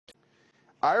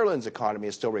Ireland's economy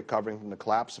is still recovering from the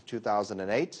collapse of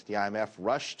 2008. The IMF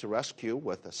rushed to rescue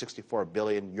with a €64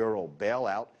 billion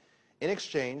bailout in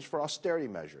exchange for austerity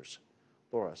measures.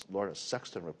 Lorna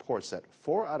Sexton reports that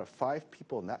 4 out of 5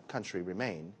 people in that country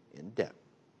remain in debt.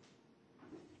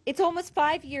 It's almost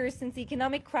 5 years since the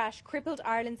economic crash crippled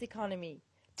Ireland's economy.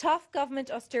 Tough government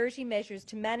austerity measures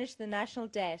to manage the national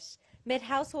debt made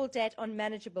household debt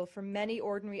unmanageable for many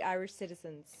ordinary Irish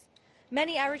citizens.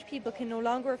 Many Irish people can no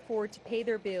longer afford to pay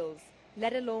their bills,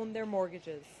 let alone their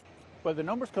mortgages. Well, the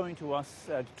numbers coming to us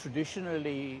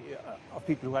traditionally of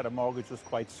people who had a mortgage was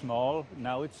quite small.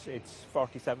 Now it's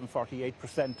 47,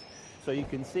 48%. So you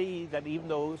can see that even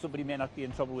though somebody may not be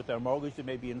in trouble with their mortgage, they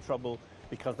may be in trouble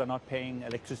because they're not paying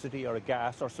electricity or a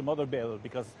gas or some other bill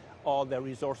because all their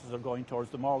resources are going towards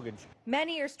the mortgage.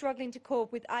 Many are struggling to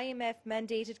cope with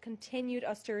IMF-mandated continued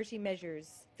austerity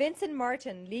measures. Vincent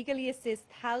Martin legally assists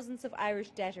thousands of Irish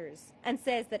debtors and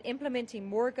says that implementing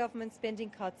more government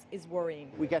spending cuts is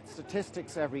worrying. We get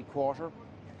statistics every quarter.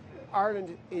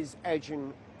 Ireland is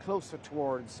edging closer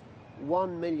towards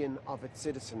 1 million of its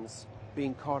citizens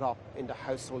being caught up in the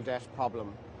household debt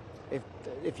problem.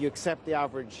 If you accept the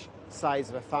average size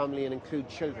of a family and include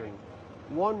children,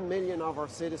 1 million of our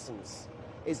citizens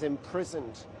is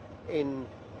imprisoned in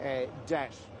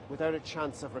debt without a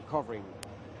chance of recovering.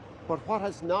 But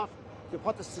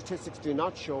what the statistics do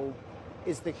not show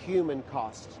is the human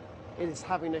cost. It is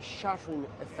having a shattering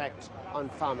effect on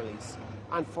families.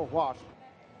 And for what?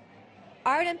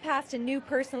 Ireland passed a new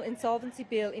personal insolvency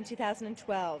bill in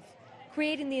 2012,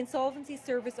 creating the Insolvency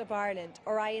Service of Ireland,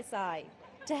 or ISI,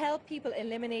 to help people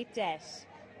eliminate debt.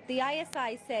 The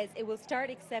ISI says it will start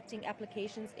accepting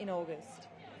applications in August.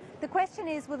 The question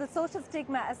is, will the social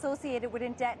stigma associated with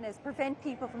indebtedness prevent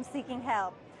people from seeking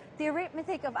help? The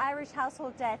arithmetic of Irish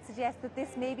household debt suggests that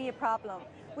this may be a problem.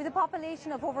 With a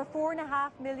population of over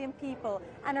 4.5 million people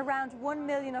and around 1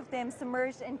 million of them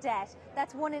submerged in debt,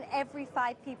 that's 1 in every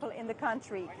 5 people in the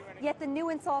country. Yet the new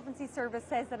Insolvency Service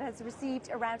says that it has received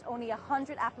around only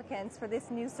 100 applicants for this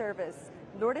new service.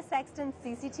 Lorna Sexton,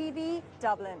 CCTV,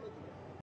 Dublin.